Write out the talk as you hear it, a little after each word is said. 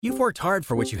You've worked hard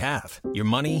for what you have. Your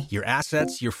money, your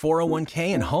assets, your 401k,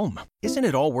 and home. Isn't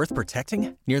it all worth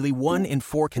protecting? Nearly 1 in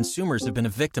 4 consumers have been a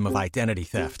victim of identity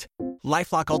theft.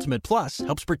 LifeLock Ultimate Plus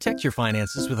helps protect your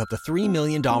finances with up to $3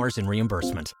 million in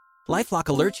reimbursement. LifeLock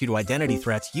alerts you to identity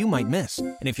threats you might miss.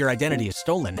 And if your identity is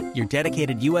stolen, your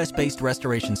dedicated U.S.-based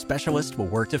restoration specialist will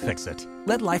work to fix it.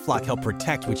 Let LifeLock help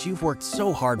protect what you've worked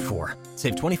so hard for.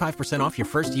 Save 25% off your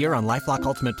first year on LifeLock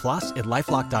Ultimate Plus at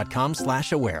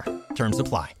LifeLock.com/aware. Terms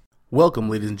apply. Welcome,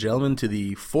 ladies and gentlemen, to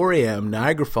the 4 a.m.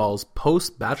 Niagara Falls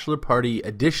post-bachelor party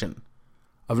edition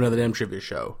of Another Damn Trivia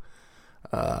Show.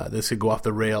 This could go off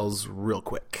the rails real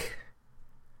quick.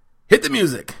 Hit the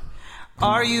music!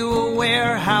 Are you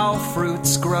aware how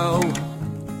fruits grow?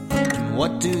 And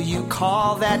what do you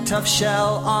call that tough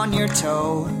shell on your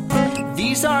toe?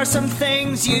 These are some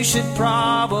things you should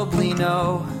probably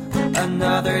know.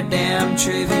 Another Damn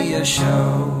Trivia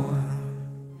Show.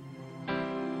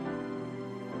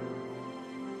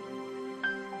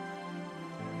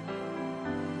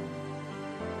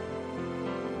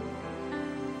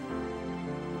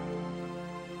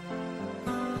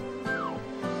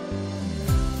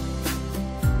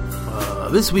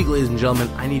 This week, ladies and gentlemen,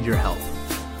 I need your help.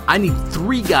 I need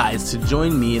 3 guys to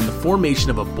join me in the formation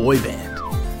of a boy band.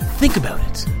 Think about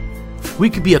it. We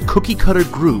could be a cookie-cutter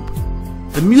group,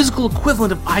 the musical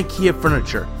equivalent of IKEA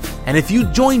furniture. And if you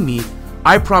join me,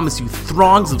 I promise you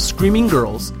throngs of screaming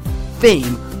girls,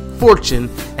 fame, fortune,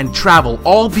 and travel,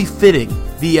 all befitting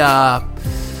at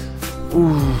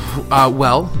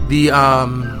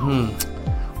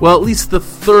least the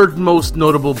 3rd most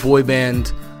notable boy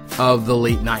band of the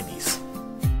late 90s.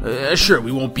 Sure,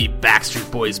 we won't be Backstreet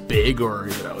Boys big or,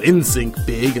 NSYNC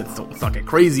big, and let's not get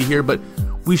crazy here, but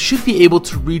we should be able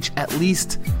to reach at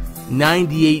least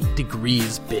 98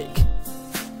 Degrees big.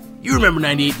 You remember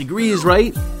 98 Degrees,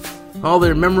 right? All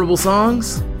their memorable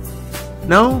songs?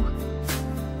 No?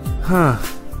 Huh.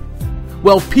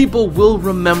 Well, people will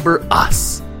remember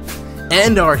us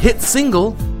and our hit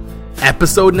single,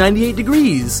 Episode 98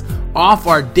 Degrees, off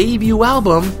our debut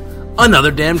album, Another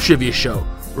Damn Trivia Show,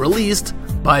 released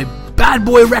by Bad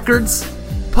Boy Records,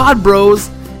 Pod Bros,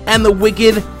 and the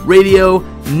Wicked Radio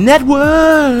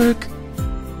Network.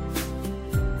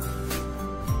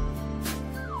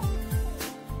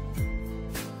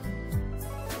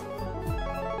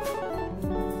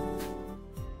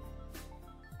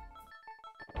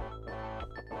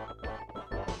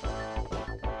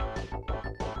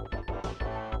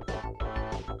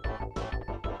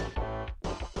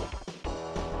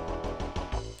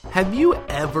 Have you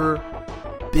ever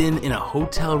been in a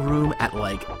hotel room at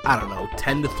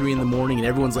 10 to 3 in the morning and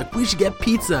everyone's like, we should get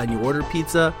pizza, and you order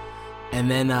pizza,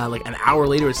 and then an hour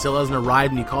later it still hasn't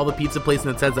arrived, and you call the pizza place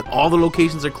and it says that all the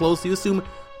locations are closed, so you assume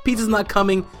pizza's not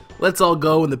coming, let's all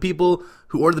go, and the people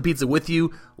who order the pizza with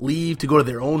you leave to go to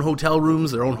their own hotel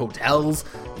rooms, their own hotels,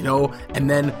 and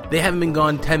then they haven't been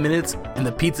gone 10 minutes, and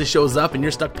the pizza shows up, and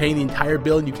you're stuck paying the entire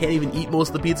bill, and you can't even eat most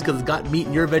of the pizza because it's got meat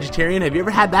and you're a vegetarian. Have you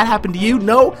ever had that happen to you?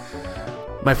 No?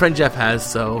 My friend Jeff has,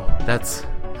 so that's,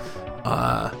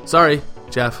 sorry,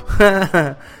 Jeff.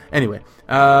 Anyway,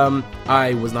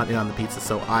 I was not in on the pizza,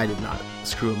 so I did not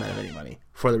screw him out of any money,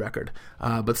 for the record.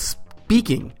 But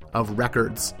speaking of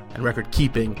records and record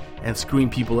keeping and screwing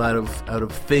people out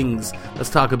of things, let's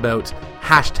talk about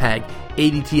hashtag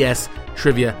ADTS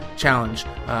Trivia Challenge.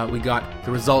 We got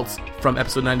the results from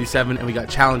episode 97, and we got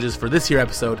challenges for this year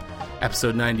episode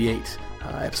 98.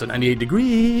 Episode 98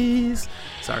 Degrees.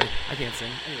 Sorry, I can't sing.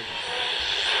 Anyway.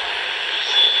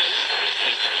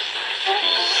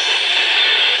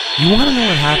 You want to know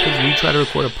what happens when you try to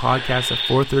record a podcast at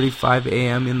 4:35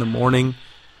 a.m. in the morning?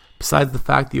 Besides the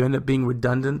fact that you end up being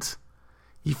redundant,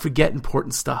 you forget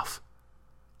important stuff.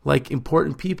 Like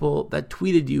important people that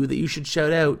tweeted you that you should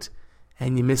shout out,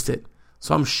 and you missed it.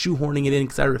 So I'm shoehorning it in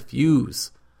because I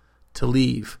refuse to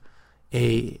leave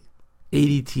a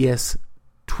ADTS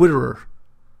Twitterer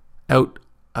out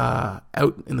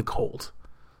in the cold.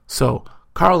 So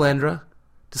Carl Landra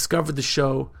discovered the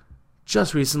show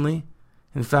just recently.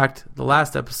 In fact, the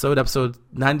last episode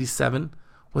 97,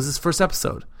 was his first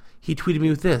episode. He tweeted me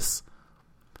with this: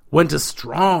 went a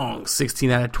strong 16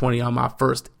 out of 20 on my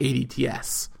first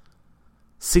ADTS.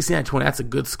 16 out of 20, that's a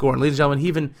good score. And ladies and gentlemen, he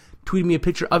even tweeted me a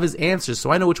picture of his answers,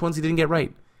 so I know which ones he didn't get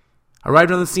right.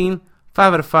 Arrived on the scene,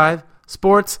 5 out of 5.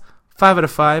 Sports, 5 out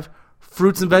of 5.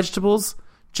 Fruits and vegetables,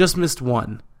 just missed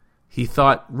 1. He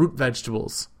thought root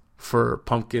vegetables for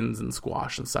pumpkins and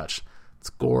squash and such. It's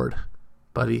gourd,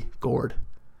 buddy, gourd.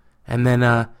 And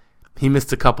then he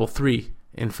missed a couple, 3,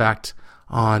 in fact,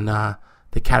 on the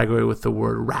category with the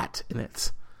word rat in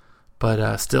it.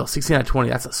 But still, 16 out of 20,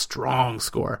 that's a strong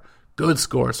score. good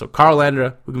score. So Carl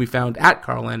Landra, who can be found at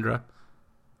Carl Landra,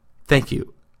 thank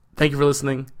you. Thank you for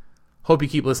listening. Hope you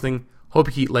keep listening. Hope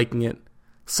you keep liking it.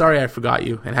 Sorry I forgot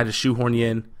you and had to shoehorn you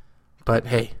in. But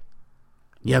hey,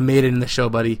 you made it in the show,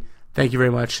 buddy. Thank you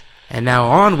very much. And now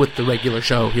on with the regular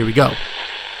show. Here we go.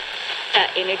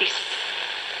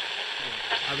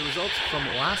 The results from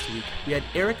last week, we had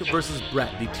Eric versus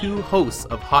Brett, the two hosts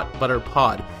of Hot Butter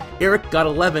Pod. Eric got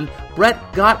 11,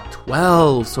 Brett got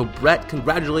 12. So Brett,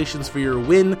 congratulations for your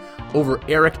win over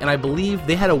Eric. And I believe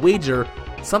they had a wager,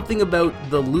 something about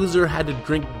the loser had to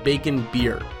drink bacon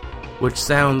beer, which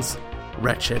sounds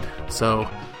wretched. So,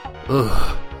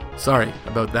 sorry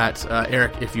about that,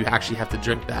 Eric, if you actually have to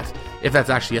drink that. If that's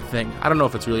actually a thing. I don't know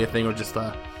if it's really a thing or just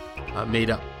a made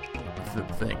up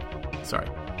thing. Sorry.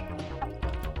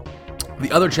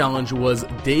 The other challenge was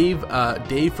Dave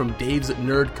from Dave's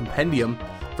Nerd Compendium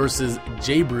versus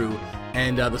J-Brew.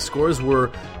 And the scores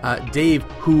were Dave,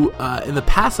 who in the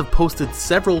past have posted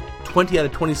several 20 out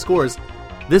of 20 scores.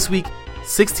 This week,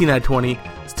 16 out of 20.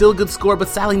 Still a good score, but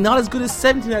sadly not as good as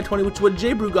 17 out of 20, which is what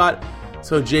J-Brew got.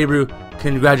 So J-Brew,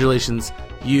 congratulations.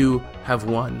 You have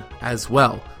won as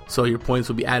well. So your points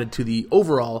will be added to the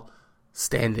overall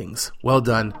standings. Well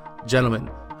done,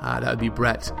 gentlemen. That would be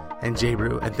Brett and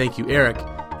J-Brew. And thank you, Eric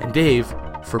and Dave,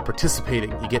 for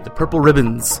participating. You get the purple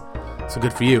ribbons. So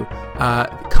good for you.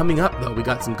 Coming up, though, we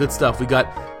got some good stuff. We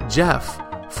got Jeff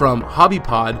from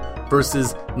HobbyPod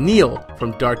versus Neil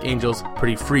from Dark Angels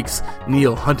Pretty Freaks.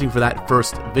 Neil hunting for that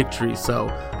first victory. So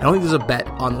I don't think there's a bet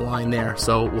on the line there.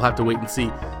 So we'll have to wait and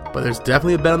see. But there's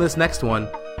definitely a bet on this next one.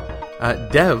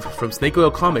 Dev from Snake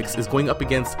Oil Comics is going up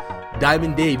against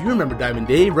Diamond Dave. You remember Diamond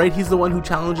Dave, right? He's the one who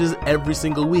challenges every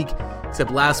single week,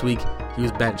 except last week he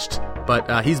was benched.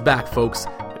 But he's back, folks,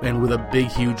 and with a big,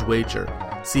 huge wager.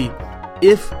 See,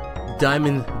 if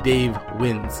Diamond Dave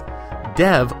wins,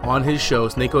 Dev on his show,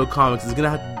 Snake Oil Comics, is going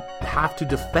to have to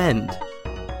defend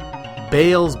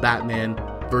Bale's Batman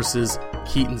versus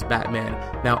Keaton's Batman.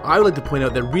 Now, I would like to point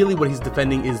out that really what he's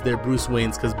defending is their Bruce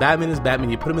Waynes, because Batman is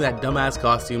Batman. You put him in that dumbass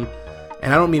costume,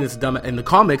 and I don't mean it's dumb in the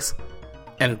comics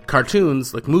and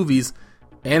cartoons, like movies,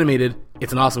 animated,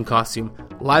 it's an awesome costume.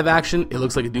 Live action, it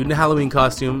looks like a dude in a Halloween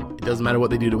costume. It doesn't matter what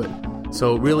they do to it.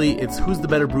 So really, it's who's the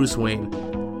better Bruce Wayne.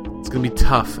 It's going to be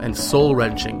tough and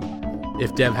soul-wrenching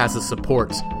if Dev has to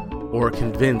support or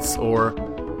convince or,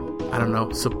 I don't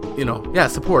know,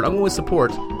 support. I'm going with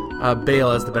support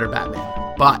Bale as the better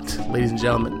Batman. But, ladies and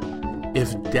gentlemen,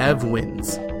 if Dev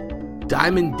wins,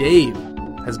 Diamond Dave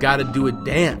has got to do a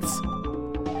dance.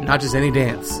 Not just any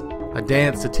dance. A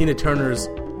dance to Tina Turner's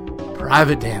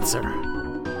Private Dancer.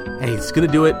 And he's going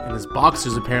to do it in his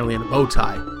boxers, apparently, and a bow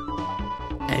tie.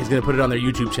 And he's going to put it on their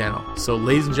YouTube channel. So,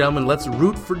 ladies and gentlemen, let's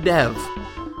root for Dev.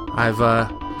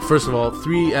 First of all,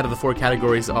 3 out of the 4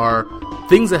 categories are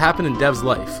things that happen in Dev's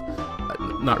life.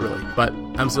 Not really, but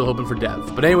I'm still hoping for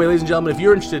Dev. But anyway, ladies and gentlemen, if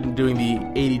you're interested in doing the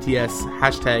ADTS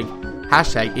hashtag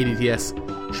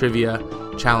ADTS trivia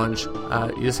challenge,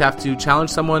 you just have to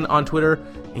challenge someone on Twitter,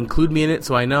 include me in it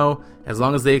so I know. As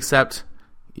long as they accept,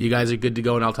 you guys are good to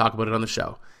go, and I'll talk about it on the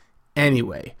show.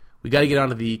 Anyway, we got to get on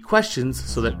to the questions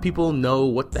so that people know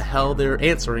what the hell they're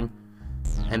answering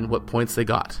and what points they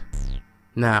got.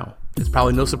 Now, it's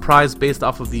probably no surprise based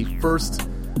off of the first,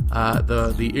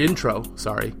 the intro,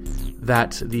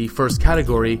 that the first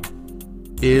category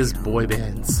is boy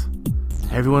bands.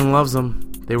 Everyone loves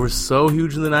them. They were so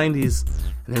huge in the 90s,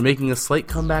 and they're making a slight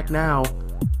comeback now.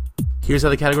 Here's how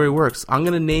the category works. I'm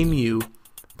going to name you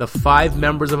the 5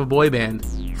 members of a boy band,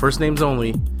 first names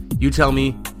only. You tell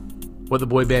me what the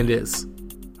boy band is.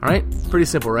 Alright? Pretty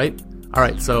simple, right?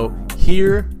 Alright, so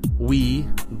here we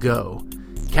go.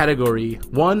 Category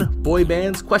 1, boy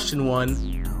bands. Question 1,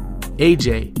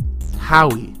 AJ,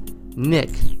 Howie, Nick,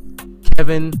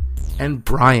 Kevin, and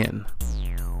Brian.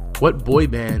 What boy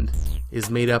band is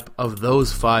made up of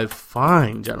those 5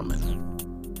 fine gentlemen?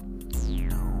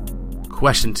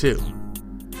 Question 2,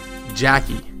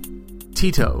 Jackie,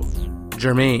 Tito,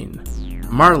 Jermaine,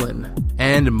 Marlon,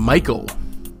 and Michael.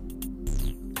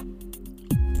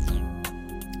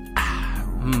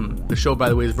 The show, by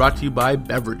the way, is brought to you by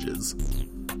Beverages.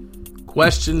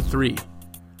 Question 3,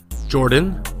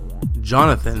 Jordan,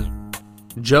 Jonathan,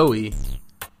 Joey,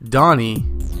 Donnie,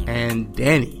 and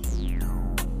Danny.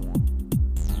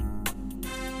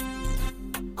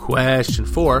 Question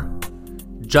 4,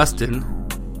 Justin,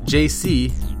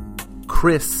 JC,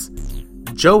 Chris,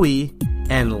 Joey,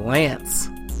 and Lance.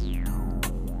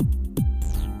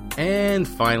 And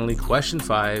finally, question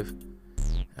 5,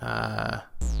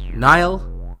 Niall,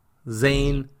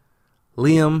 Zane,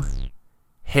 Liam,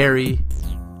 Harry,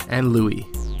 and Louie.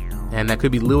 And that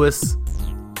could be Lewis.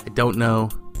 I don't know.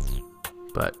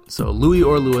 But so Louis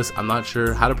or Lewis, I'm not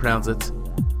sure how to pronounce it.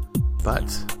 But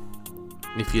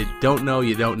if you don't know,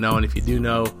 you don't know. And if you do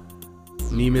know,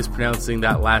 me mispronouncing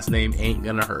that last name ain't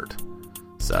gonna hurt.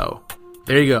 So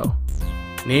there you go.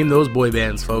 Name those boy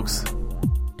bands, folks.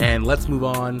 And let's move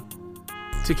on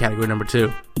to category number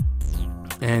 2.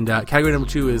 And category number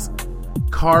 2 is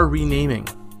car renaming,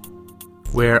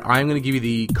 where I'm going to give you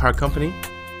the car company,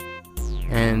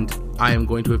 and I am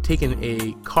going to have taken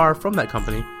a car from that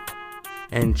company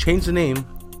and changed the name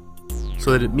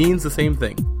so that it means the same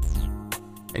thing.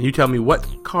 And you tell me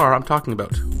what car I'm talking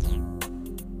about.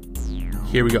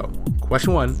 Here we go.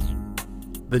 Question 1.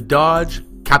 The Dodge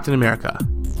Captain America,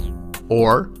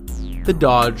 or the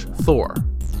Dodge Thor,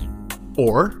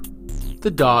 or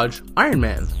the Dodge Iron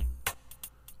Man,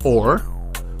 or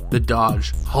the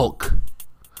Dodge Hulk,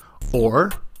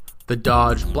 or the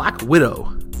Dodge Black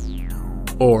Widow,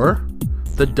 or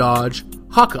the Dodge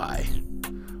Hawkeye,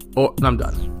 or... I'm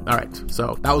done. Alright,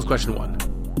 so that was question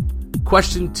 1.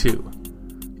 Question 2.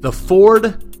 The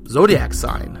Ford Zodiac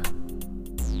sign.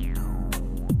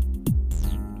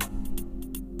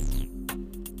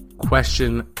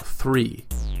 Question 3.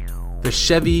 The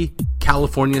Chevy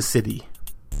California City.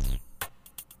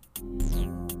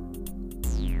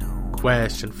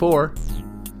 Question 4.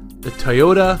 The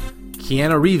Toyota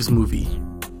Keanu Reeves movie.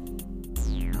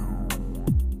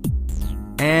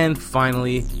 And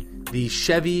finally, the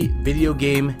Chevy video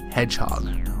game Hedgehog.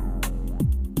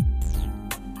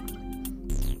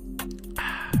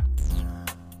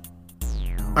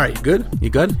 Alright, you good? You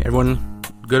good? Everyone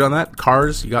good on that?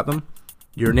 Cars, you got them?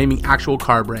 You're naming actual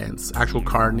car brands, actual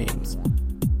car names.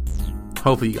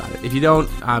 Hopefully you got it. If you don't,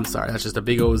 I'm sorry. That's just a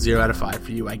big old 0 out of 5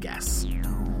 for you, I guess.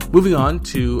 Moving on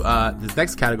to the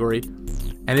next category,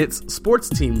 and it's sports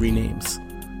team renames.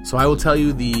 So I will tell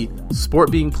you the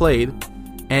sport being played,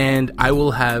 and I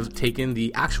will have taken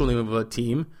the actual name of a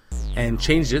team and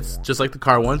changed it, just like the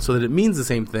car one, so that it means the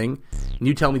same thing. And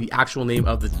you tell me the actual name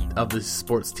of the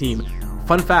sports team.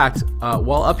 Fun fact,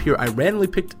 while up here, I randomly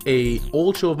picked a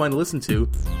old show of mine to listen to,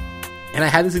 and I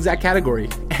had this exact category,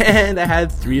 and I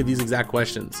had 3 of these exact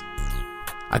questions.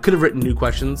 I could have written new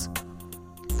questions,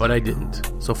 but I didn't.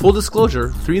 So full disclosure,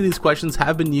 3 of these questions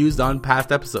have been used on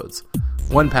past episodes.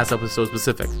 1 past episode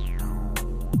specific.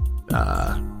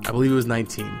 I believe it was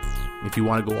 19, if you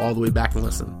want to go all the way back and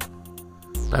listen.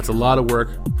 That's a lot of work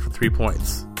for 3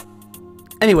 points.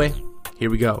 Anyway, here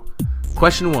we go.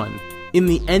 Question 1. In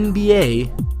the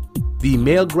NBA, the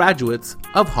male graduates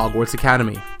of Hogwarts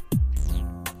Academy.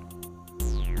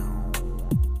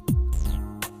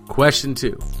 Question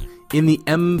 2. In the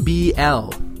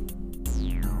MBL.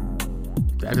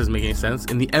 That doesn't make any sense.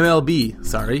 In the MLB,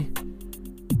 sorry.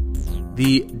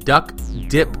 The Duck,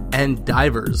 Dip, and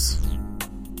Divers.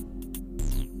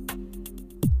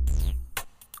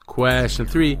 Question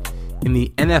 3. In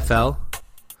the NFL,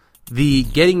 the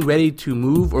Getting Ready to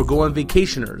Move or Go on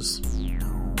Vacationers.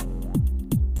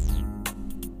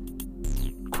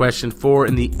 Question 4.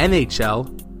 In the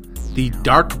NHL, the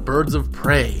Dark Birds of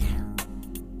Prey.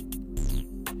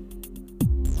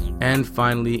 And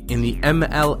finally, in the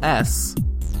MLS,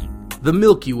 the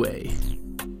Milky Way,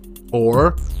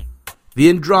 or the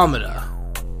Andromeda,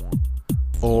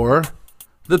 or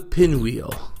the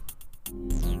Pinwheel.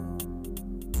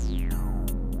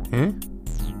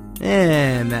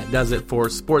 And that does it for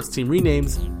sports team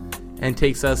renames, and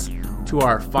takes us to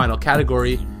our final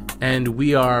category. And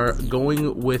we are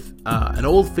going with an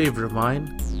old favorite of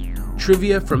mine,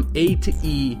 Trivia from A to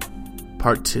E,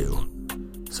 Part 2.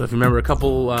 So if you remember a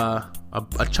couple, a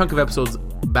chunk of episodes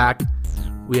back,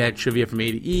 we had trivia from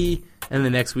A to E, and the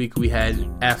next week we had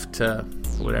F to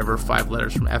whatever 5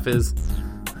 letters from F is,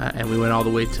 and we went all the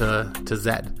way to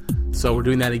Z. So we're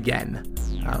doing that again.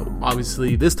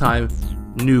 Obviously, this time,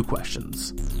 new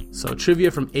questions. So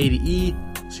trivia from A to E.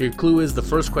 So your clue is the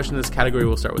first question in this category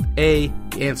will start with A.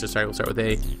 The answer, will start with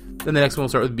A. Then the next one will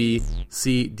start with B,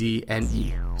 C, D, and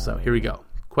E. So here we go.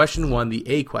 Question 1, the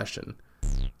A question.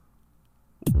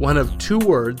 One of 2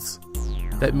 words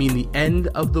that mean the end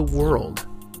of the world.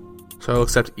 So I'll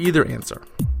accept either answer.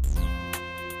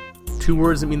 2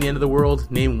 words that mean the end of the world,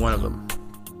 name one of them.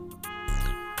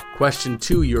 Question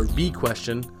 2, your B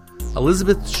question.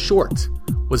 Elizabeth Short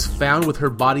was found with her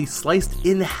body sliced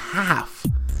in half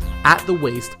at the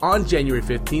waist on January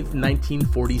 15th,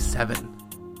 1947.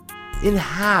 In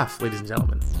half, ladies and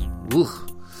gentlemen.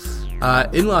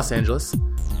 In Los Angeles,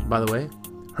 by the way.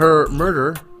 Her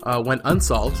murder went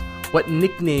unsolved. What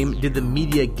nickname did the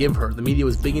media give her? The media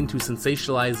was big into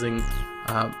sensationalizing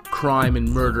crime and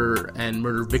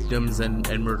murder victims and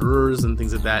murderers and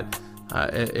things like that.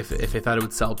 If they thought it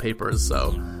would sell papers,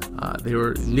 so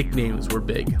nicknames were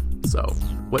big. So,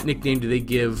 what nickname do they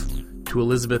give to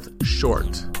Elizabeth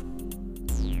Short?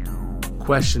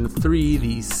 Question 3,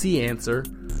 the C answer.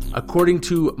 According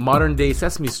to modern-day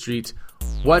Sesame Street,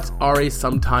 what are a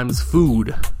sometimes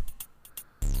food?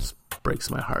 This breaks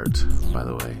my heart, by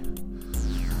the way.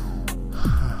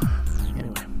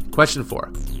 Anyway, question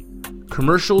 4.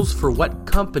 Commercials for what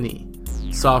company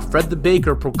saw Fred the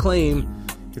Baker proclaim,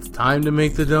 "It's time to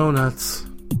make the donuts"?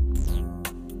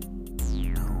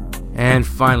 And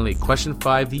finally, question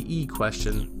 5, the E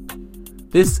question.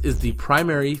 This is the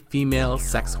primary female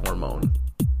sex hormone.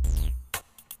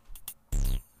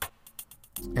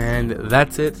 And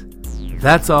that's it.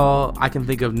 That's all. I can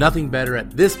think of nothing better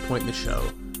at this point in the show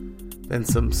than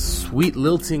some sweet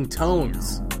lilting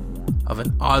tones of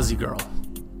an Aussie girl.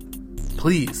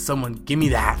 Please, someone give me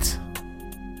that.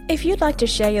 If you'd like to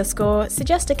share your score,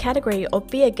 suggest a category, or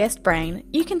be a guest brain,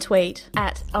 you can tweet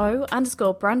at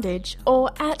 @O_Brundage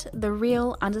or at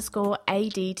 @thereal_ADTS.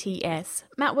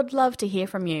 Matt would love to hear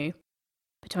from you.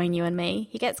 Between you and me,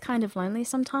 he gets kind of lonely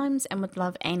sometimes and would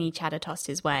love any chatter tossed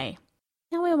his way.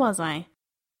 Now, where was I?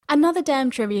 Another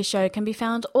Damn Trivia Show can be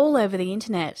found all over the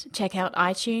internet. Check out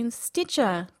iTunes,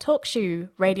 Stitcher, TalkShoe,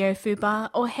 Radio Fubar,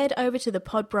 or head over to the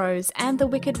Pod Bros and the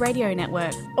Wicked Radio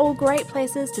Network, all great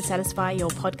places to satisfy your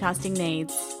podcasting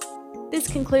needs. This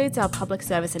concludes our public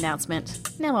service announcement.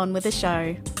 Now on with the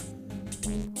show.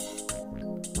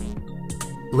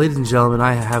 Ladies and gentlemen,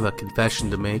 I have a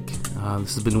confession to make.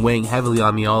 This has been weighing heavily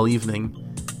on me all evening.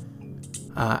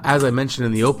 As I mentioned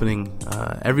in the opening,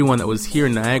 everyone that was here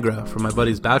in Niagara for my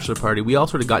buddy's bachelor party, we all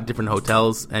sort of got different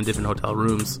hotels and different hotel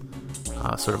rooms,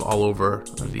 sort of all over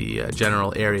the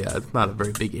general area. It's not a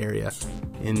very big area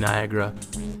in Niagara.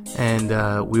 And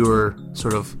we were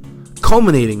sort of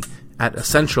culminating at a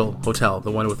Central Hotel,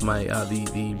 the one with my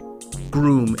the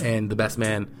groom and the best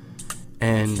man.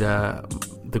 And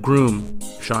the groom,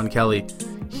 Sean Kelly,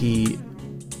 he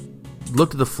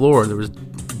looked at the floor. There was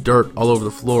dirt all over the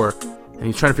floor. And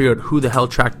he's trying to figure out who the hell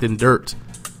tracked in dirt.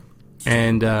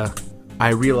 And I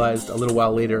realized a little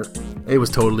while later, it was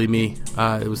totally me.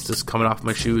 It was just coming off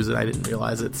my shoes and I didn't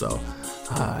realize it. So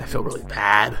I felt really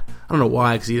bad. I don't know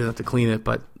why, because he didn't have to clean it.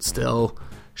 But still,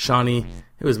 Shawnee,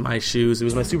 it was my shoes. It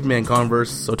was my Superman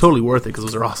Converse. So totally worth it, because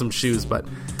those are awesome shoes. But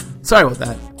sorry about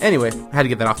that. Anyway, I had to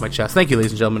get that off my chest. Thank you,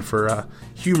 ladies and gentlemen, for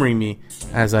humoring me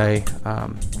as I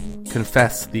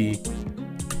confess the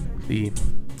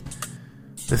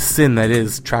sin that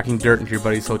is tracking dirt into your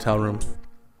buddy's hotel room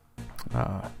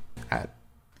at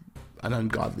an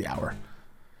ungodly hour.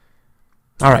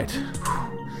 All right,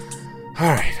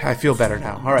 I feel better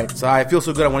now. All right, so I feel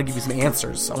so good, I want to give you some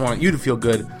answers. I want you to feel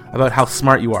good about how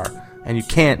smart you are, and you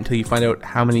can't until you find out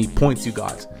how many points you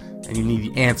got, and you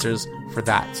need the answers for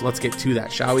that. So let's get to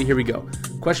that, shall we? Here we go.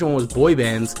 Question 1 was boy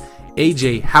bands.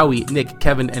 AJ, Howie, Nick,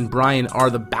 Kevin, and Brian are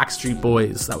the Backstreet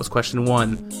Boys. That was question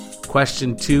 1.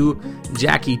 Question 2,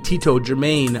 Jackie, Tito,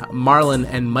 Jermaine, Marlon,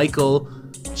 and Michael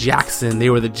Jackson. They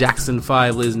were the Jackson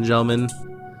 5, ladies and gentlemen.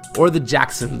 Or the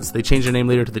Jacksons. They changed their name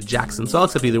later to the Jacksons, so I'll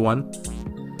accept either one.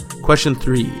 Question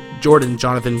 3, Jordan,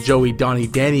 Jonathan, Joey, Donnie,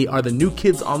 Danny are the new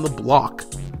kids on the block.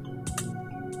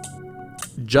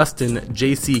 Justin,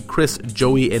 JC, Chris,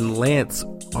 Joey, and Lance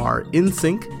are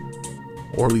NSYNC,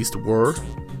 or at least were,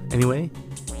 anyway.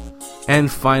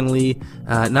 And finally,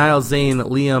 Niall, Zayn,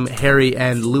 Liam, Harry,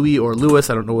 and Louis, or Lewis,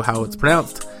 I don't know how it's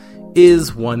pronounced,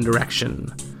 is One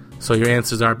Direction. So your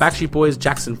answers are Backstreet Boys,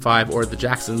 Jackson 5, or the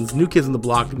Jacksons, New Kids on the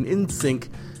Block, and NSYNC,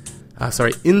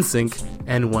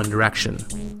 and One Direction.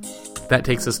 That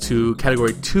takes us to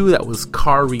category 2, that was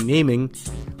car renaming.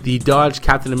 The Dodge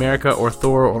Captain America, or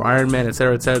Thor, or Iron Man,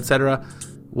 etc., etc., etc.,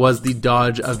 was the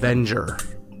Dodge Avenger.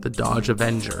 The Dodge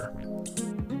Avenger.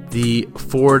 The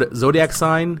Ford Zodiac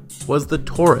sign was the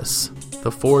Taurus,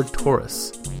 the Ford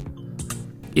Taurus.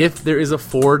 If there is a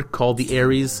Ford called the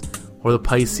Aries, or the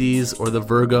Pisces, or the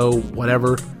Virgo,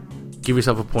 whatever, give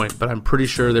yourself a point, but I'm pretty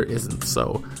sure there isn't,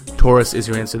 so Taurus is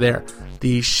your answer there.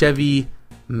 The Chevy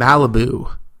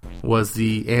Malibu was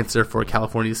the answer for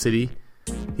California City.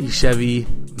 The Chevy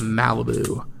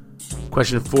Malibu.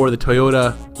 Question 4, the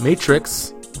Toyota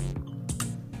Matrix.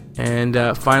 And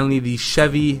finally, the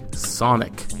Chevy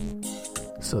Sonic.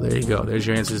 So there you go. There's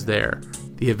your answers there.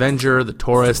 The Avenger, the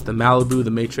Taurus, the Malibu,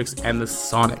 the Matrix, and the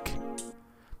Sonic.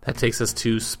 That takes us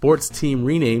to sports team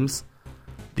renames.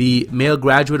 The male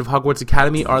graduate of Hogwarts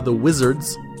Academy are the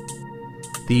Wizards.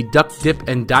 The Duck, Dip,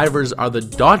 and Divers are the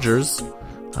Dodgers.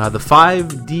 The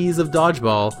 5 Ds of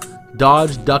Dodgeball: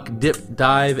 Dodge, Duck, Dip,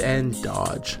 Dive, and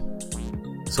Dodge.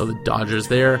 So the Dodgers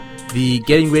there. The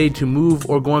getting ready to move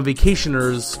or go on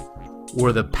vacationers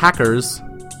were the Packers.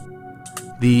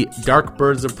 The Dark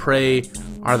Birds of Prey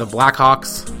are the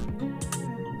Blackhawks.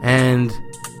 And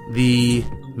the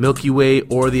Milky Way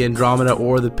or the Andromeda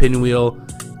or the Pinwheel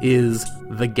is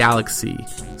the galaxy.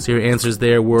 So your answers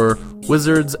there were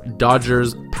Wizards,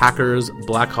 Dodgers, Packers,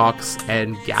 Blackhawks,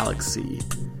 and Galaxy.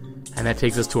 And that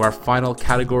takes us to our final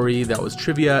category. That was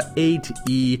Trivia A to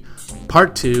E,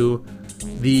 Part 2.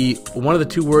 The one of the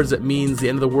two words that means the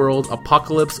end of the world,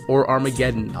 apocalypse or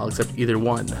Armageddon. I'll accept either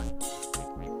one.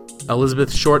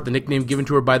 Elizabeth Short, the nickname given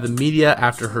to her by the media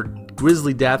after her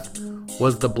grisly death,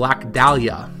 was the Black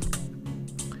Dahlia.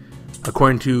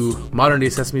 According to modern-day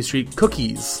Sesame Street,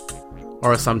 cookies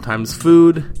are sometimes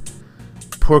food.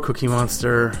 Poor Cookie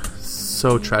Monster.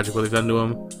 So tragic what they've done to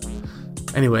him.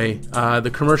 Anyway,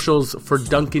 the commercials for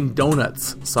Dunkin'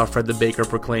 Donuts saw Fred the Baker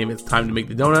proclaim it's time to make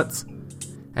the donuts.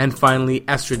 And finally,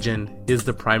 estrogen is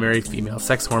the primary female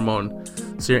sex hormone.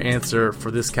 So your answer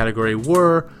for this category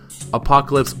were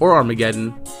apocalypse or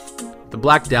Armageddon, the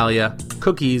Black Dahlia,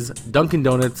 cookies, Dunkin'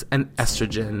 Donuts, and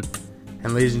estrogen.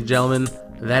 And ladies and gentlemen,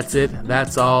 that's it.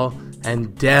 That's all.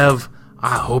 And Dev,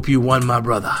 I hope you won, my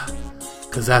brother.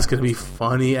 Because that's going to be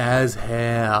funny as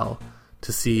hell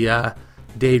to see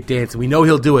Dave dancing. We know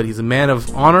he'll do it. He's a man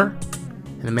of honor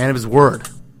and a man of his word.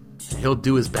 And he'll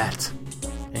do his bet.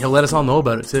 And he'll let us all know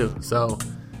about it too. So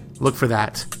look for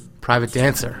that. Private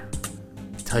Dancer.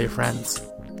 Tell your friends.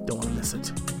 Don't want to miss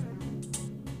it.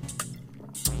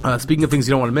 Speaking of things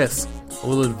you don't want to miss, a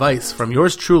little advice from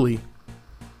yours truly.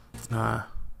 Let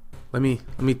me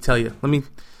tell you. Let me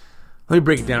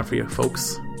break it down for you,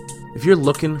 folks. If you're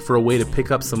looking for a way to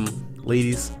pick up some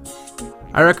ladies,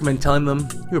 I recommend telling them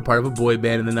you were part of a boy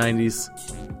band in the 90s.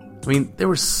 I mean, there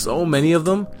were so many of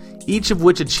them, each of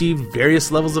which achieved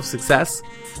various levels of success,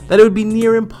 that it would be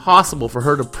near impossible for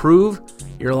her to prove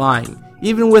you're lying.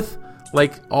 Even with,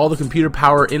 like, all the computer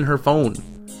power in her phone,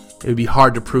 it would be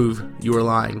hard to prove you were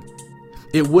lying.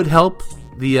 It would help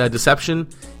the deception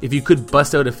if you could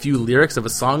bust out a few lyrics of a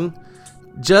song.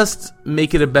 Just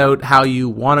make it about how you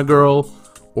want a girl,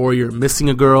 or you're missing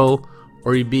a girl,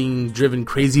 or you're being driven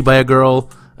crazy by a girl.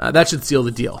 That should seal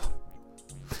the deal.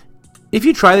 If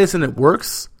you try this and it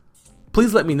works,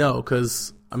 please let me know,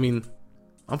 because, I mean,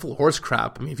 I'm full of horse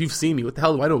crap. I mean, if you've seen me, what the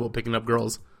hell do I know about picking up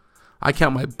girls? I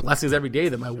count my blessings every day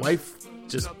that my wife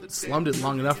just slummed it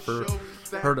long enough for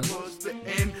her to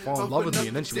fall in love with me,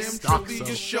 and then she was stuck, so,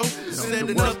 Send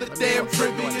another damn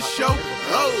trivia show.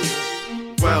 Oh,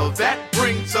 well, that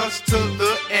brings us to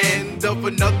the end of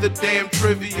another damn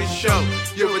trivia show.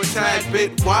 You're a tad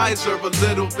bit wiser, a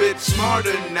little bit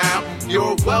smarter now.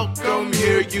 You're welcome,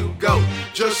 here you go.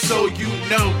 Just so you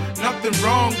know, nothing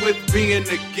wrong with being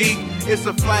a geek. It's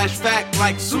a flash fact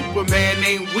like Superman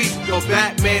ain't weak, or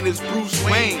Batman is Bruce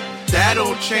Wayne. That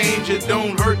don't change, it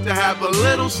don't hurt to have a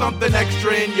little something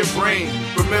extra in your brain.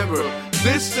 Remember,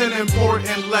 this is an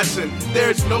important lesson.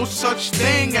 There's no such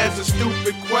thing as a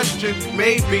stupid question.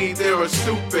 Maybe there are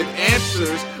stupid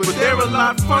answers, but they're a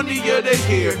lot funnier to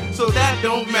hear, so that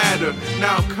don't matter.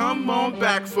 Now come on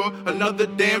back for another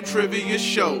damn trivia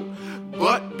show.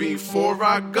 But before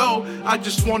I go, I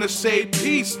just want to say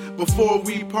peace before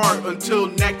we part. Until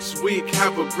next week,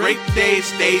 have a great day,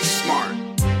 stay smart.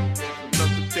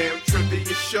 Damn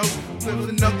trivia show.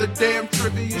 Another damn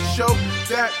trivia show.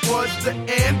 That was the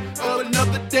end of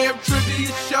another damn trivia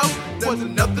show. That was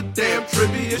another damn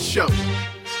trivia show.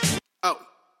 Oh.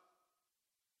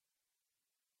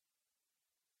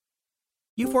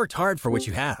 You've worked hard for what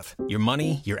you have. Your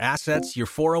money, your assets, your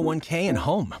 401k, and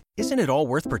home. Isn't it all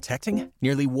worth protecting?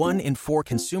 Nearly 1 in 4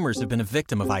 consumers have been a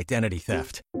victim of identity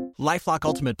theft. LifeLock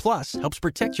Ultimate Plus helps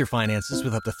protect your finances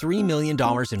with up to $3 million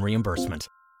in reimbursement.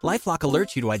 LifeLock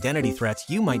alerts you to identity threats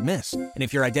you might miss. And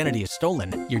if your identity is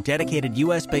stolen, your dedicated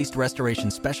U.S.-based restoration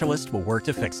specialist will work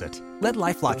to fix it. Let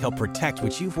LifeLock help protect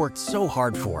what you've worked so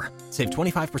hard for. Save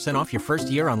 25% off your first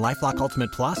year on LifeLock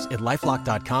Ultimate Plus at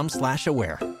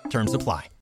LifeLock.com/aware. Terms apply.